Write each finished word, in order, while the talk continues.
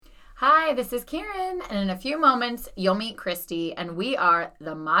Hi, this is Karen, and in a few moments, you'll meet Christy, and we are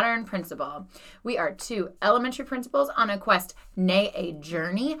the Modern Principal. We are two elementary principals on a quest, nay, a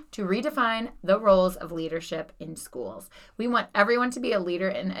journey, to redefine the roles of leadership in schools. We want everyone to be a leader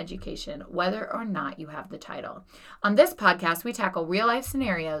in education, whether or not you have the title. On this podcast, we tackle real-life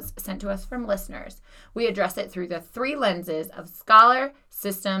scenarios sent to us from listeners. We address it through the three lenses of scholar,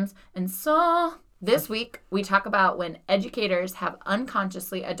 systems, and soul. This week, we talk about when educators have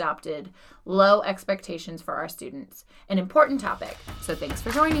unconsciously adopted low expectations for our students. An important topic, so thanks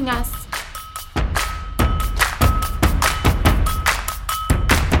for joining us.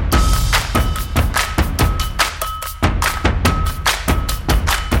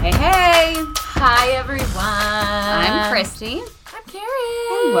 Hey, hey! Hi, everyone. I'm Christy. I'm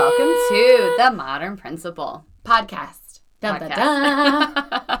Karen. And welcome to the Modern Principal Podcast. Dun, dun, dun.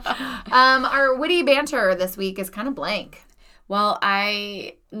 Our witty banter this week is kind of blank. Well,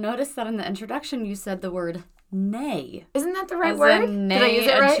 I noticed that in the introduction you said the word nay. Isn't that the right word? Nay, did I use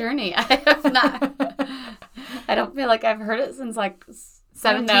it right? Journey. I have not. I don't feel like I've heard it since like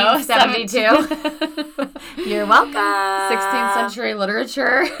 1772. You're welcome. 16th century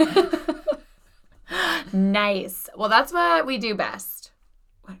literature. Nice. Well, that's what we do best.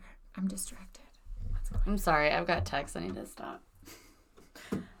 Whatever. I'm distracted. I'm sorry. I've got text. I need to stop.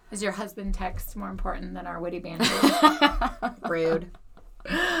 Is your husband text more important than our witty banter? Rude.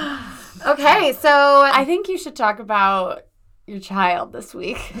 Okay, so I think you should talk about your child this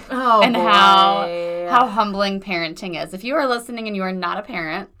week. Oh, and boy. how humbling parenting is. If you are listening and you are not a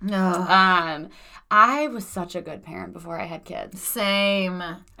parent, I was such a good parent before I had kids. Same.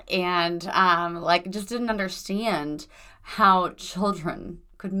 And just didn't understand how children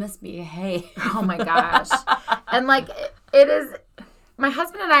could misbehave. Oh my gosh. And it is, my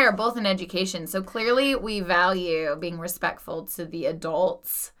husband and I are both in education, so clearly we value being respectful to the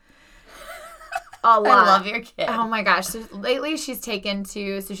adults a lot. I love your kid. Oh my gosh. So lately she's taken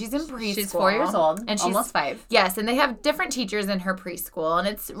to, so she's in preschool. She's 4 years old, and she's almost 5. Yes, and they have different teachers in her preschool, and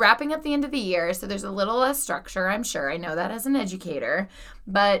it's wrapping up the end of the year, so there's a little less structure, I'm sure. I know that as an educator,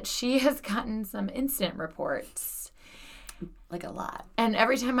 but she has gotten some incident reports. Like a lot. And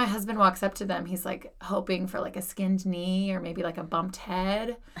every time my husband walks up to them, he's like hoping for like a skinned knee or maybe like a bumped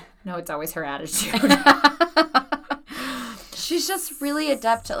head. No, it's always her attitude. She's just really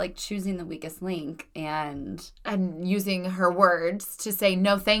adept at like choosing the weakest link and using her words to say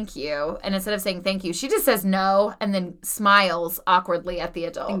no thank you. And instead of saying thank you, she just says no and then smiles awkwardly at the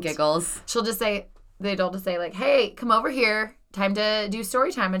adult. and giggles. She'll just say, the adult will say like, hey, come over here. Time to do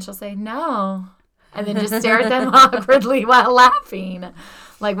story time. And she'll say no. And then just stare at them awkwardly while laughing.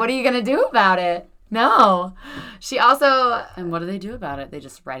 Like, what are you going to do about it? No. She also... And what do they do about it? They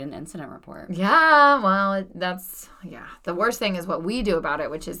just write an incident report. Yeah, well, the worst thing is what we do about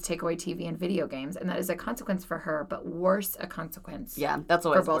it, which is take away TV and video games. And that is a consequence for her, but worse a consequence. Yeah, that's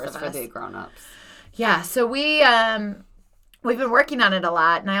always for both worse of for us. the grown-ups. Yeah, so we've been working on it a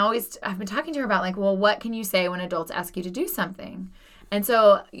lot. And I've been talking to her about, like, well, what can you say when adults ask you to do something? And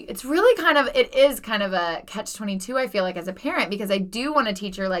so it is kind of a catch-22, I feel like, as a parent, because I do want to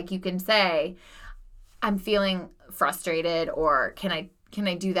teach her, like, you can say, I'm feeling frustrated, or can I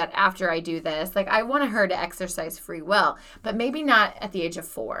do that after I do this? Like, I want her to exercise free will, but maybe not at the age of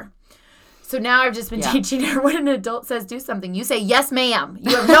 4. So now I've just been teaching her when an adult says do something, you say, yes, ma'am.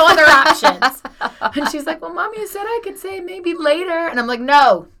 You have no other options. And she's like, well, Mom, you said I could say maybe later. And I'm like,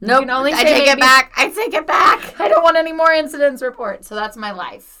 no. Nope. You can only say I take maybe. it back. I take it back. I don't want any more incidents reports. So that's my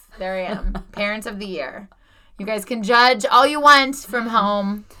life. There I am. Parents of the year. You guys can judge all you want from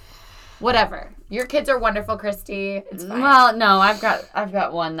home. Whatever. Your kids are wonderful, Christy. It's fine. Well, no, I've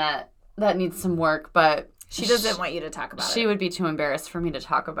got one that needs some work, but she doesn't want you to talk about it. She would be too embarrassed for me to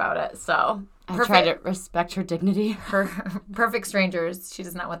talk about it, so I try to respect her dignity. Her perfect strangers, she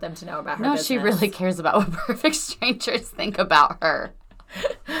does not want them to know about her business. No, she really cares about what perfect strangers think about her.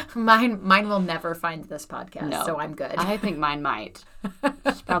 Mine will never find this podcast, so I'm good. I think mine might.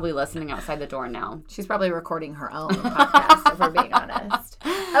 She's probably listening outside the door now. She's probably recording her own podcast, if we're being honest.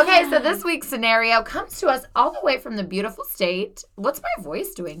 Okay, so this week's scenario comes to us all the way from the beautiful state. What's my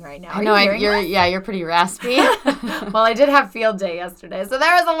voice doing right now? You're pretty raspy. Well, I did have field day yesterday, so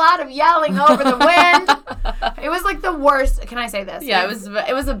there was a lot of yelling over the wind. It was like the worst. Can I say this? Yeah,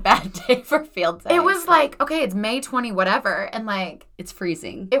 it was a bad day for field day. It was like, okay, it's May 20 whatever, and like it's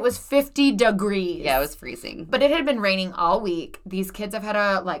freezing. It was 50 degrees. Yeah, it was freezing. But it had been raining all week. These kids have had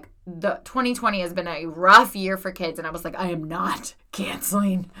the 2020 has been a rough year for kids, and I was like, I am not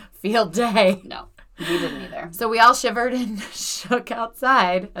canceling field day. No, we didn't either. So we all shivered and shook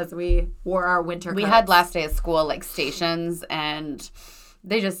outside as we wore our winter coats. We had last day of school like stations, and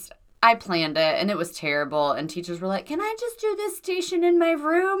they just I planned it, and it was terrible. And teachers were like, can I just do this station in my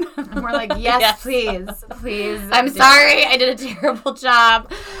room? And we're like, yes, please. I'm sorry. I did a terrible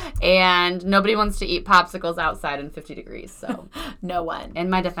job. And nobody wants to eat popsicles outside in 50 degrees. So no one. In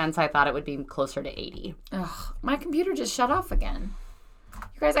my defense, I thought it would be closer to 80. Ugh, my computer just shut off again.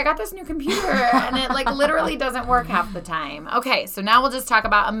 You guys, I got this new computer, and it literally doesn't work half the time. Okay, so now we'll just talk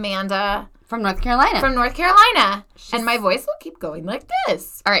about Amanda. From North Carolina. And my voice will keep going like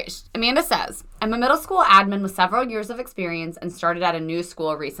this. All right. Amanda says, I'm a middle school admin with several years of experience and started at a new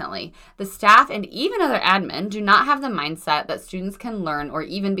school recently. The staff and even other admin do not have the mindset that students can learn or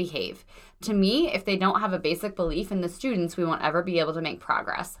even behave. To me, if they don't have a basic belief in the students, we won't ever be able to make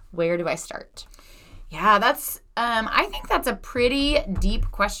progress. Where do I start? Yeah, I think that's a pretty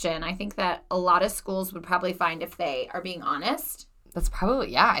deep question. I think that a lot of schools would probably find if they are being honest. That's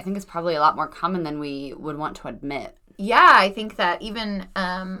probably, I think it's probably a lot more common than we would want to admit. Yeah, I think that even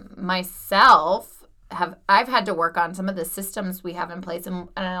myself, I've had to work on some of the systems we have in place, and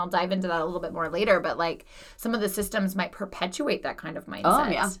I'll dive into that a little bit more later, but some of the systems might perpetuate that kind of mindset. Oh,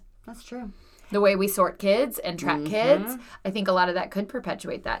 yeah, that's true. The way we sort kids and track kids, I think a lot of that could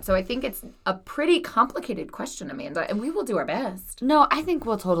perpetuate that. So I think it's a pretty complicated question, Amanda, and we will do our best. No, I think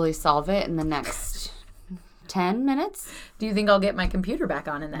we'll totally solve it in the next 10 minutes. Do you think I'll get my computer back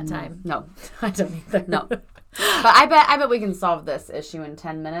on in that time? No. I don't either. No. But I bet we can solve this issue in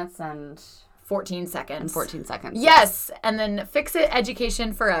 10 minutes and 14 seconds. Yes. And then fix it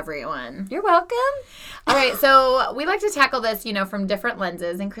education for everyone. You're welcome. All right. So we like to tackle this, from different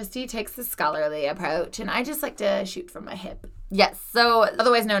lenses. And Christy takes the scholarly approach. And I just like to shoot from my hip. Yes. So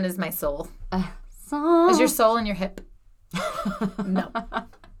otherwise known as my soul. Is your soul in your hip? No.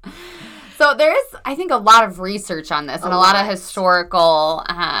 So there is, I think, a lot of research on this and a lot of historical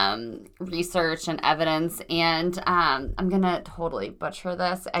research and evidence. And I'm going to totally butcher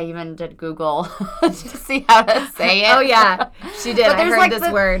this. I even did Google to see how to say it. Oh, yeah. She did. I heard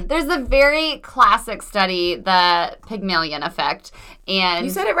this word. There's a very classic study, the Pygmalion effect. And you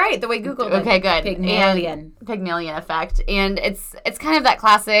said it right, the way Google did. Okay, good. Pygmalion effect. And it's kind of that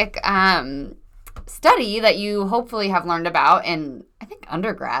classic study that you hopefully have learned about in, I think,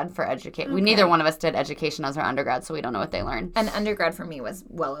 undergrad for education. Okay. Neither one of us did education as our undergrad, so we don't know what they learned. And undergrad for me was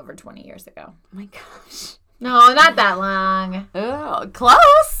well over 20 years ago. Oh my gosh. No, not that long. Oh,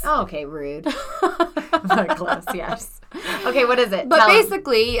 close. Oh, okay, rude. But close, yes. Okay, what is it? But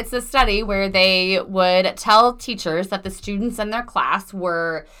basically, it's a study where they would tell teachers that the students in their class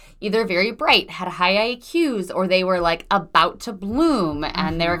were either very bright, had high IQs, or they were about to bloom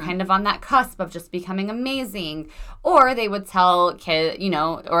and they were kind of on that cusp of just becoming amazing. Or they would tell kids,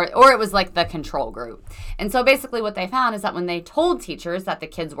 or it was the control group. And so basically what they found is that when they told teachers that the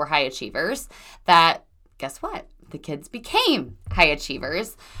kids were high achievers, that guess what? The kids became high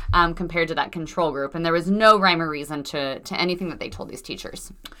achievers compared to that control group. And there was no rhyme or reason to anything that they told these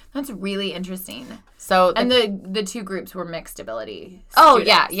teachers. That's really interesting. So and the two groups were mixed ability students. Oh,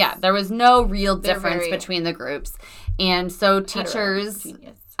 yeah. There was no real difference between the groups. And so teachers'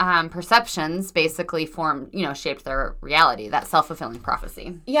 perceptions basically shaped their reality, that self-fulfilling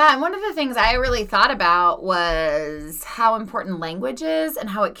prophecy. Yeah, and one of the things I really thought about was how important language is and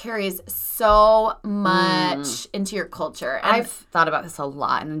how it carries so much into your culture. And I've thought about this a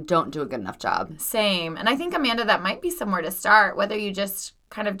lot and don't do a good enough job. Same. And I think, Amanda, that might be somewhere to start, whether you just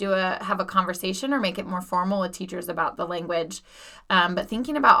kind of have a conversation or make it more formal with teachers about the language. But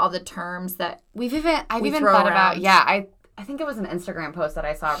thinking about all the terms that I've even thought about, I think it was an Instagram post that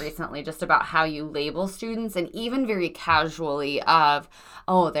I saw recently just about how you label students, and even very casually of,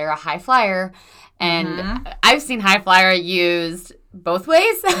 they're a high flyer. And I've seen high flyer used both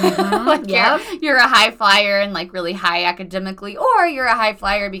ways. You're a high flyer and really high academically, or you're a high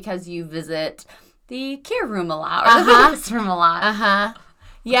flyer because you visit the care room a lot or the fitness room a lot.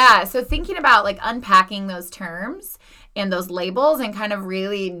 Yeah, so thinking about unpacking those terms and those labels and kind of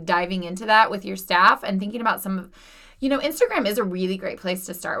really diving into that with your staff and thinking about some of, Instagram is a really great place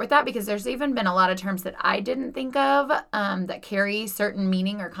to start with that, because there's even been a lot of terms that I didn't think of that carry certain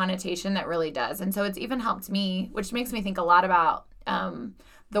meaning or connotation that really does. And so it's even helped me, which makes me think a lot about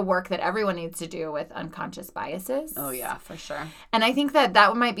the work that everyone needs to do with unconscious biases. Oh, yeah, for sure. And I think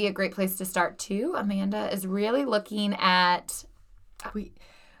that might be a great place to start too, Amanda, is really looking at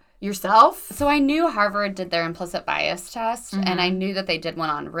yourself. So I knew Harvard did their implicit bias test, and I knew that they did one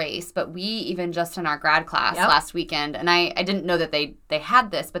on race, but we even just in our grad class last weekend, and I didn't know that they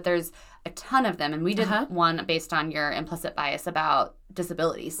had this, but there's a ton of them, and we did one based on your implicit bias about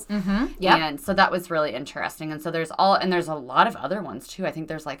disabilities. And so that was really interesting. And so there's a lot of other ones too. I think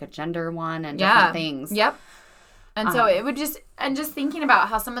there's a gender one and different things. And so it would just thinking about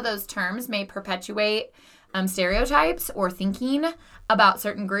how some of those terms may perpetuate stereotypes or thinking about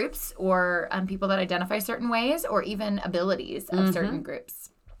certain groups or people that identify certain ways or even abilities of certain groups.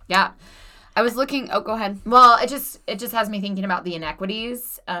 Yeah. I was looking. Oh, go ahead. Well, it just has me thinking about the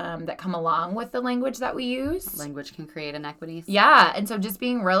inequities that come along with the language that we use. Language can create inequities. Yeah, and so just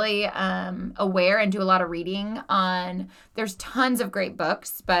being really aware and do a lot of reading on. There's tons of great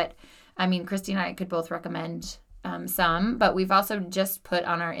books, but I mean, Christy and I could both recommend some, but we've also just put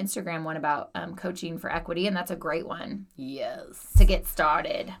on our Instagram one about coaching for equity, and that's a great one. Yes. To get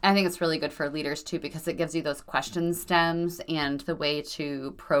started. I think it's really good for leaders, too, because it gives you those question stems and the way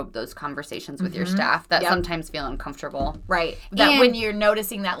to probe those conversations with your staff that sometimes feel uncomfortable. Right. That when you're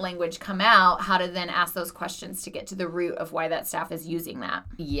noticing that language come out, how to then ask those questions to get to the root of why that staff is using that.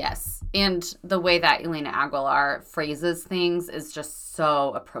 Yes. And the way that Elena Aguilar phrases things is just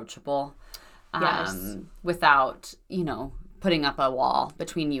so approachable. Yes. Without, putting up a wall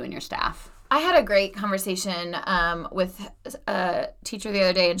between you and your staff. I had a great conversation with a teacher the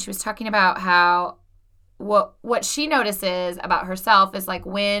other day, and she was talking about how what she notices about herself is like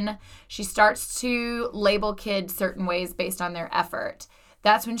when she starts to label kids certain ways based on their effort,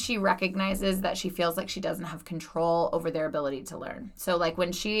 that's when she recognizes that she feels like she doesn't have control over their ability to learn. So like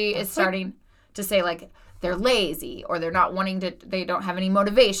when she is starting to say like, they're lazy or they're not wanting to, they don't have any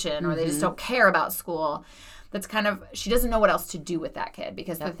motivation or they just don't care about school. That's kind of, she doesn't know what else to do with that kid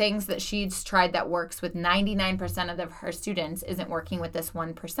because the things that she's tried that works with 99% of her students isn't working with this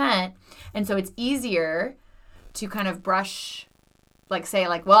 1%. And so it's easier to kind of brush, like say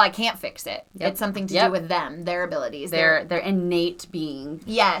like, well, I can't fix it. It's something to do with them, their abilities. Their innate being.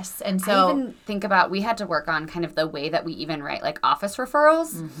 Yes. And so I even think about, we had to work on kind of the way that we even write like office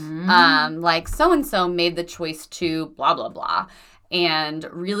referrals. Like so-and-so made the choice to blah, blah, blah. And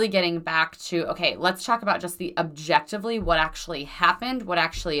really getting back to, okay, let's talk about just the objectively what actually happened, what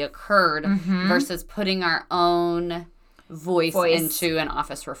actually occurred versus putting our own voice into an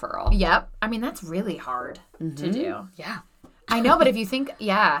office referral. Yep. I mean, that's really hard to do. Yeah. I know, but if you think,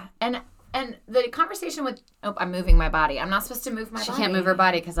 and the conversation with, I'm moving my body. I'm not supposed to move my body. She can't move her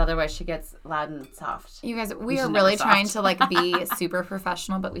body because otherwise she gets loud and soft. You guys, we are really trying to like be super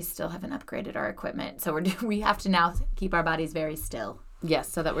professional, but we still haven't upgraded our equipment. So we have to now keep our bodies very still. Yes,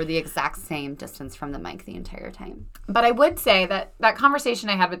 so that we're the exact same distance from the mic the entire time. But I would say that conversation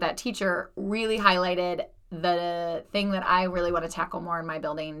I had with that teacher really highlighted the thing that I really want to tackle more in my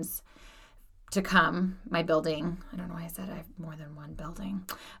buildings to come, my building, I don't know why I said I have more than one building,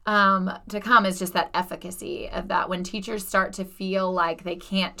 to come is just that efficacy of that when teachers start to feel like they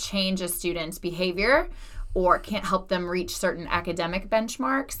can't change a student's behavior or can't help them reach certain academic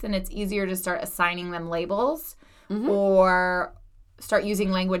benchmarks, then it's easier to start assigning them labels or start using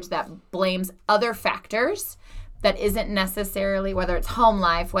language that blames other factors that isn't necessarily, whether it's home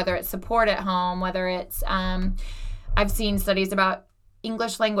life, whether it's support at home, whether it's, I've seen studies about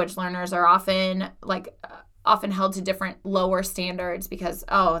English language learners are often held to different lower standards because,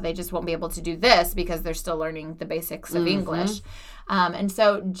 they just won't be able to do this because they're still learning the basics of English. And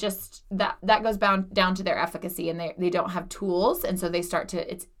so just that goes down to their efficacy and they don't have tools. And so they start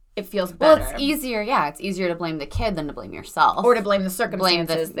to, it feels better. Well, it's easier. Yeah, it's easier to blame the kid than to blame yourself. Or to blame the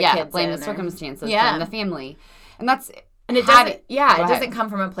circumstances blame the circumstances, blame the family. And it doesn't come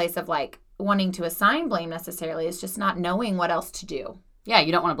from a place of like wanting to assign blame necessarily. It's just not knowing what else to do. Yeah,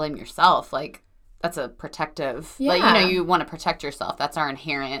 you don't want to blame yourself. Like, that's a protective, you want to protect yourself. That's our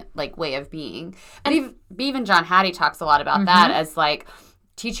inherent, way of being. And even John Hattie talks a lot about that as,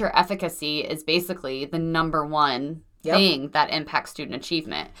 teacher efficacy is basically the number one thing that impacts student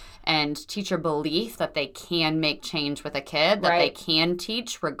achievement. And teacher belief that they can make change with a kid, that they can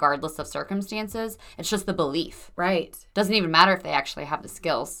teach regardless of circumstances. It's just the belief. Right. Doesn't even matter if they actually have the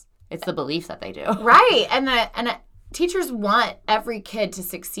skills. It's the belief that they do. Right. And teachers want every kid to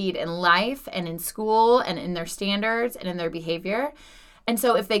succeed in life and in school and in their standards and in their behavior. And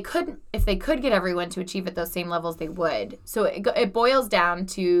so if they could get everyone to achieve at those same levels, they would. So it boils down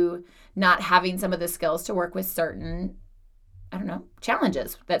to not having some of the skills to work with certain,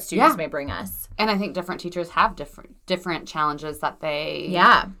 challenges that students may bring us. And I think different teachers have different challenges that they...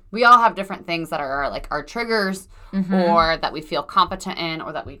 Yeah. We all have different things that are our triggers or that we feel competent in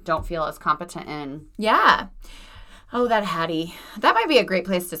or that we don't feel as competent in. Yeah. Oh, that Hattie. That might be a great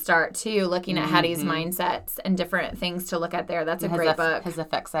place to start, too, looking at Hattie's mindsets and different things to look at there. That's a great book. His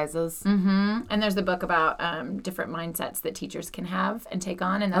effect sizes. And there's a book about different mindsets that teachers can have and take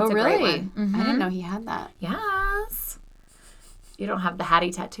on, and that's a great one. I didn't know he had that. Yes. You don't have the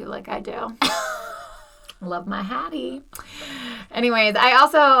Hattie tattoo like I do. Love my Hattie. Anyways, I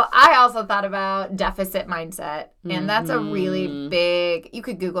also thought about deficit mindset, and that's a really big, you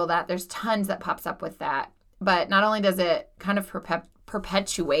could Google that. There's tons that pops up with that. But not only does it kind of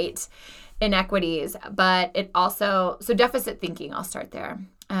perpetuate inequities, but it also, so deficit thinking, I'll start there,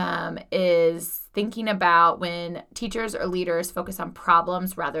 is thinking about when teachers or leaders focus on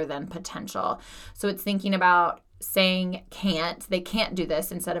problems rather than potential. So it's thinking about saying they can't do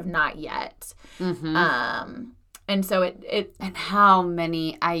this instead of not yet. And so it and how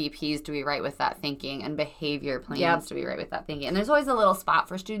many IEPs do we write with that thinking, and behavior plans do we write with that thinking? And there's always a little spot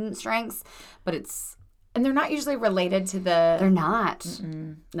for student strengths, but and they're not usually related to the... They're not.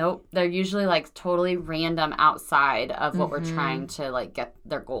 Nope. They're usually like totally random outside of what we're trying to like get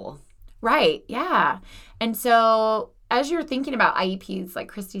their goal. Right. Yeah. And so as you're thinking about IEPs, like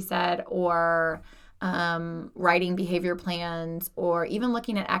Christy said, or writing behavior plans, or even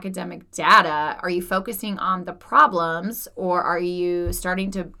looking at academic data, are you focusing on the problems, or are you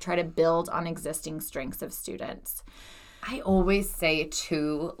starting to try to build on existing strengths of students? I always say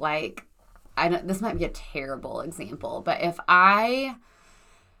too, like, this might be a terrible example, but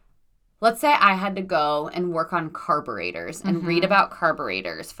let's say I had to go and work on carburetors and read about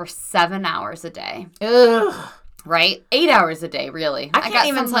carburetors for 7 hours a day. Ugh. Right? 8 hours a day, really. I can't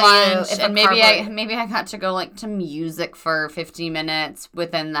even tell you if and maybe I got to go like to music for 50 minutes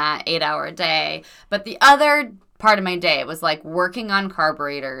within that 8 hour day. But the other part of my day was like working on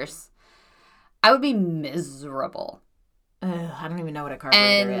carburetors. I would be miserable. I don't even know what a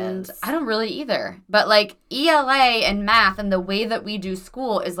carburetor is. I don't really either. But like ELA and math and the way that we do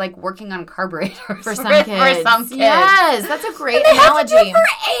school is like working on carburetors for some kids. Yes, that's a great and analogy. They have to do for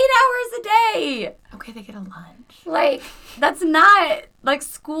 8 hours a day. Okay, they get a lunch. Like, that's not, like,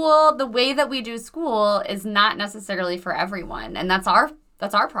 school, the way that we do school is not necessarily for everyone. And that's our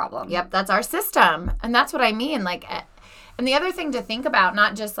problem. Yep, that's our system. And that's what I mean. Like, and the other thing to think about,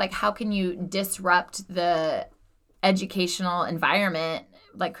 not just like how can you disrupt the educational environment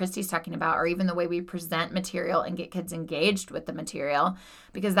like Christy's talking about, or even the way we present material and get kids engaged with the material,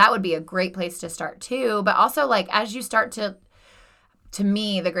 because that would be a great place to start too. But also, like, as you start to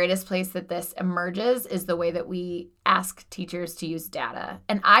me, the greatest place that this emerges is the way that we ask teachers to use data.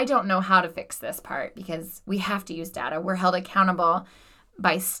 And I don't know how to fix this part because we have to use data. We're held accountable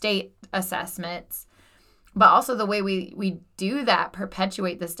by state assessments. But also the way we do that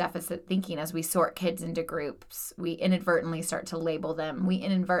perpetuate this deficit thinking as we sort kids into groups. We inadvertently start to label them. We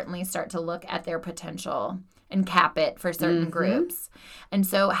inadvertently start to look at their potential and cap it for certain groups. And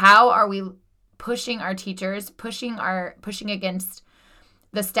so how are we pushing our teachers, pushing against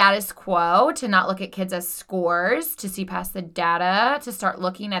the status quo, to not look at kids as scores, to see past the data, to start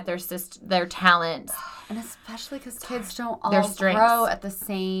looking at their talents. And especially because kids don't all grow at the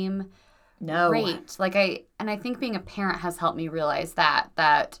same rate. Like I think being a parent has helped me realize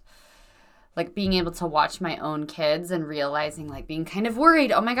that like being able to watch my own kids and realizing, like, being kind of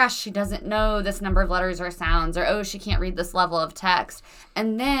worried, oh my gosh, she doesn't know this number of letters or sounds, or oh, she can't read this level of text.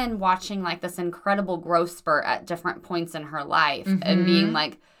 And then watching like this incredible growth spurt at different points in her life and being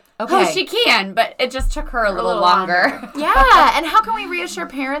like, okay, oh, she can, but it just took her a little longer. Yeah. And how can we reassure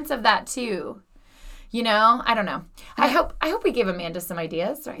parents of that too? You know, I don't know. I hope we gave Amanda some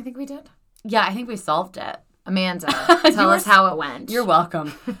ideas. Don't you think we did? Yeah, I think we solved it. Amanda, tell us how it went. You're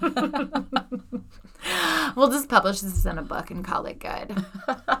welcome. We'll just publish this in a book and call it good.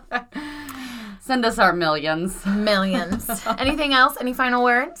 Send us our millions. Millions. Anything else? Any final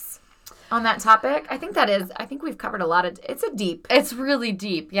words on that topic? I think we've covered a lot of, it's really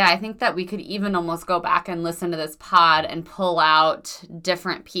deep. Yeah, I think that we could even almost go back and listen to this pod and pull out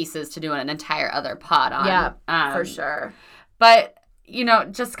different pieces to do an entire other pod on. Yeah, for sure. But, you know,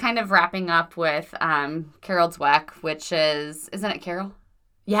 just kind of wrapping up with Carol Dweck, which isn't it Carol?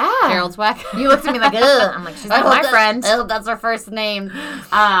 Yeah. Carol Dweck. You looked at me like, ugh. I'm like, she's not my friend. Oh, that's her first name.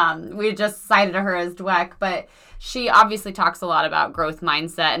 We just cited her as Dweck, but she obviously talks a lot about growth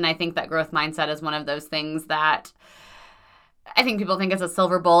mindset, and I think that growth mindset is one of those things that I think people think it's a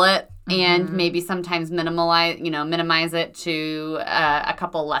silver bullet and maybe sometimes minimize it to a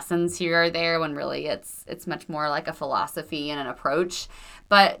couple lessons here or there, when really it's much more like a philosophy and an approach.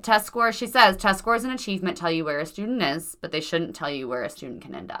 But test scores, she says, test scores and achievement tell you where a student is, but they shouldn't tell you where a student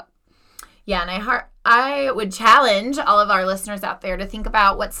can end up. Yeah, and I would challenge all of our listeners out there to think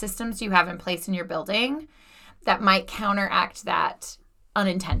about what systems you have in place in your building that might counteract that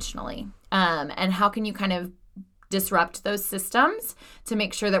unintentionally. And how can you kind of disrupt those systems to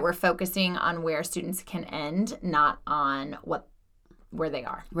make sure that we're focusing on where students can end, not on where they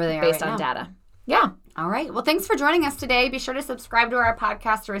are based on data. Yeah. All right. Well, thanks for joining us today. Be sure to subscribe to our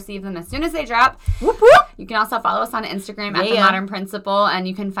podcast to receive them as soon as they drop. Whoop, whoop. You can also follow us on Instagram at The Modern Principal, and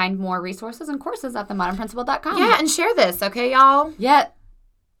you can find more resources and courses at themodernprincipal.com. Yeah, and share this, okay, y'all? Yeah.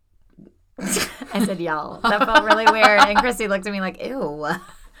 I said y'all. That felt really weird. And Christy looked at me like, ew.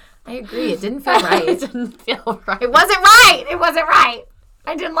 I agree. It didn't feel right. It didn't feel right. It wasn't right. It wasn't right.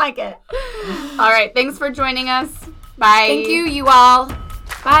 I didn't like it. All right. Thanks for joining us. Bye. Thank you, you all.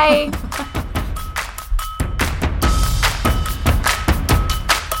 Bye.